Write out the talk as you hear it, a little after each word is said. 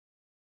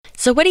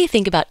So what do you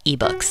think about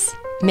ebooks?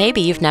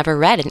 Maybe you've never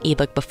read an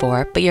ebook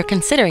before, but you're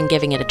considering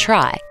giving it a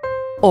try.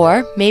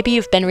 Or maybe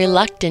you've been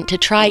reluctant to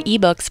try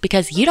ebooks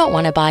because you don't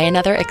want to buy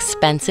another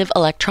expensive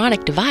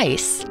electronic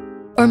device.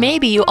 Or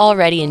maybe you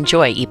already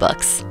enjoy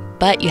ebooks,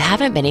 but you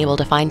haven't been able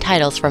to find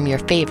titles from your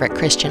favorite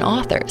Christian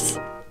authors.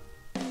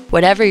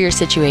 Whatever your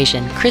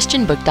situation,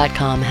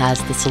 Christianbook.com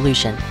has the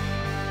solution.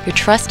 Your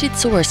trusted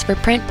source for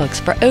print books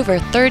for over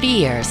 30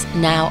 years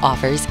now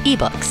offers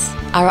ebooks.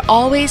 Our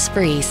always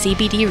free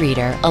CBD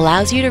Reader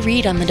allows you to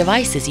read on the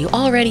devices you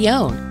already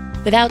own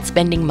without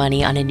spending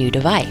money on a new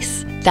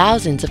device.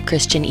 Thousands of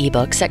Christian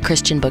ebooks at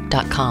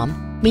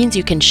Christianbook.com means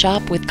you can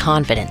shop with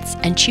confidence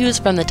and choose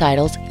from the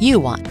titles you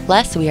want.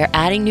 Plus, we are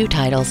adding new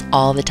titles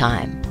all the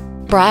time.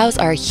 Browse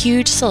our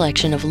huge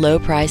selection of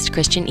low-priced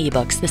Christian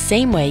ebooks the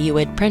same way you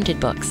would printed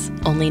books,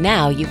 only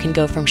now you can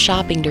go from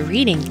shopping to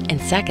reading in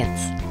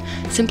seconds.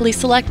 Simply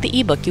select the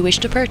ebook you wish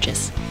to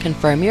purchase,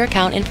 confirm your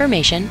account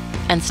information,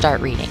 and start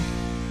reading.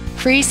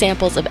 Free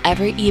samples of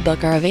every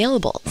ebook are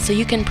available, so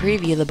you can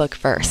preview the book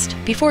first,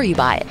 before you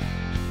buy it.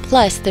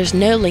 Plus, there's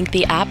no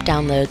lengthy app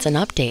downloads and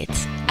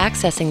updates.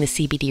 Accessing the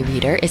CBD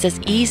Reader is as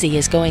easy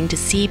as going to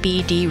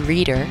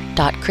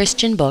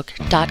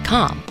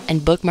cbdreader.christianbook.com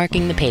and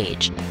bookmarking the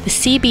page. The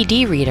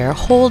CBD Reader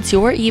holds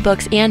your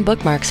ebooks and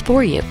bookmarks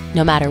for you,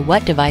 no matter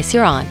what device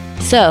you're on.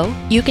 So,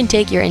 you can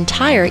take your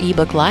entire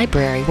ebook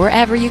library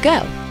wherever you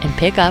go and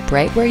pick up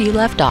right where you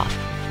left off.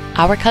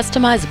 Our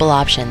customizable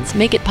options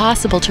make it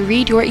possible to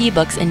read your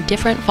ebooks in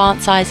different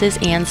font sizes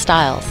and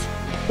styles.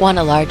 Want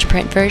a large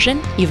print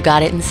version? You've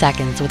got it in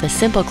seconds with a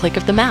simple click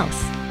of the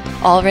mouse.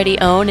 Already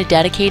own a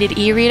dedicated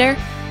e-reader?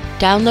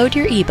 Download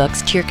your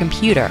ebooks to your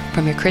computer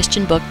from your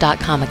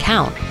Christianbook.com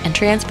account and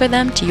transfer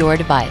them to your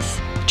device.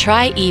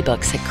 Try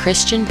ebooks at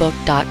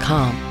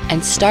Christianbook.com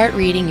and start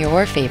reading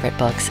your favorite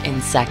books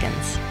in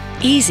seconds.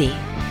 Easy,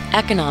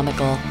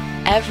 economical,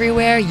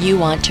 everywhere you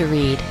want to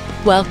read.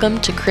 Welcome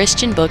to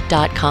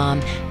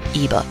Christianbook.com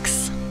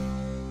eBooks.